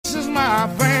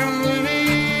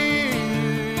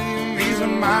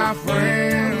my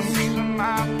friends.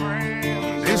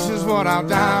 This is what I'll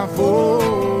die for.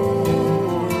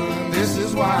 This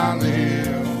is why I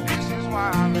live.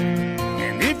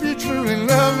 And if you truly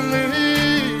love me,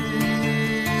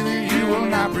 then you will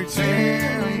not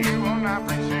pretend.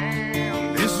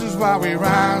 This is why we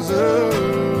rise up.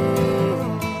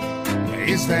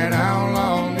 It's that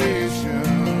outlaw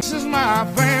nation. This is my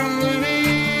family.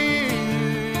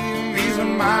 These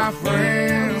are my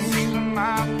friends.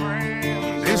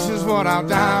 This is what I'll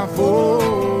die for.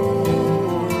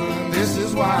 This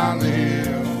is why I live.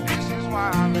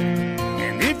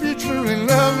 And if you truly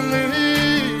love me,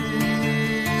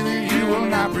 then you will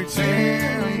not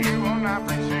pretend.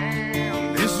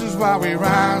 This is why we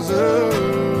rise up.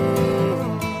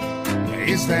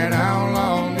 It's that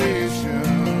outlaw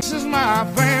nation. This is my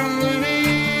family.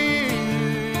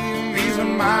 These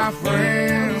are my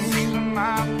friends.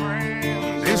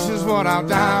 This is what I'll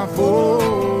die for.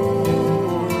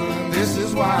 This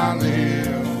is why I live.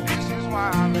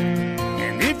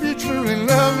 And if you truly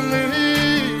love me,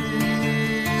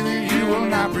 then you will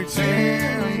not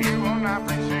pretend.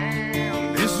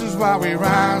 This is why we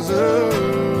rise up.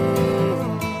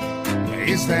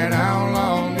 It's that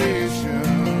outlaw nation.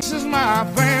 This is my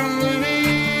family.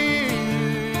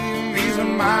 These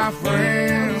are my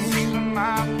friends.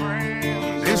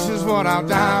 This is what I'll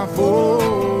die for.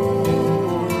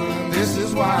 This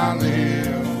is why I live.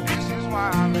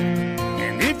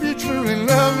 And if you truly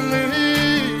love me,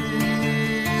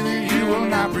 then you will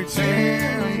not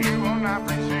pretend.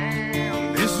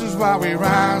 This is why we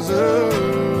rise up.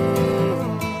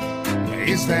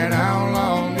 It's that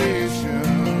outlaw nation.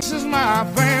 This is my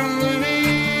family.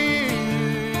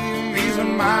 These are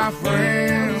my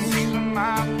friends.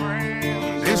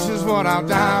 This is what I'll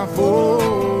die for.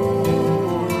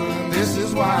 This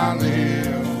is why I live.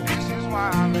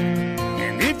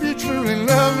 And if you truly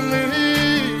love me,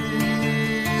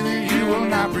 then you will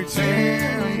not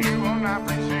pretend.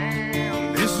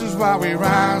 This is why we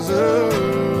rise up.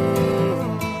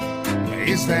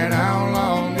 It's that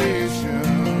outlaw nation.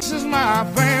 This is my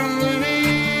family.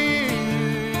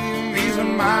 These are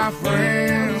my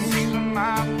friends.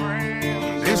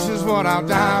 This is what I'll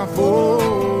die for.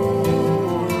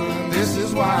 This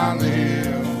is why I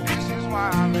live.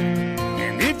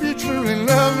 And if you truly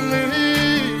love me,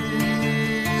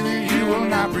 then you will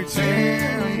not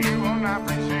pretend.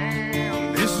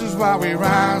 This is why we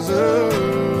rise up.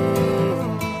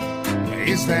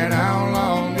 It's that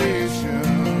outlaw nation.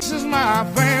 This is my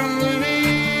family.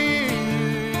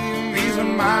 These are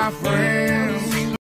my friends.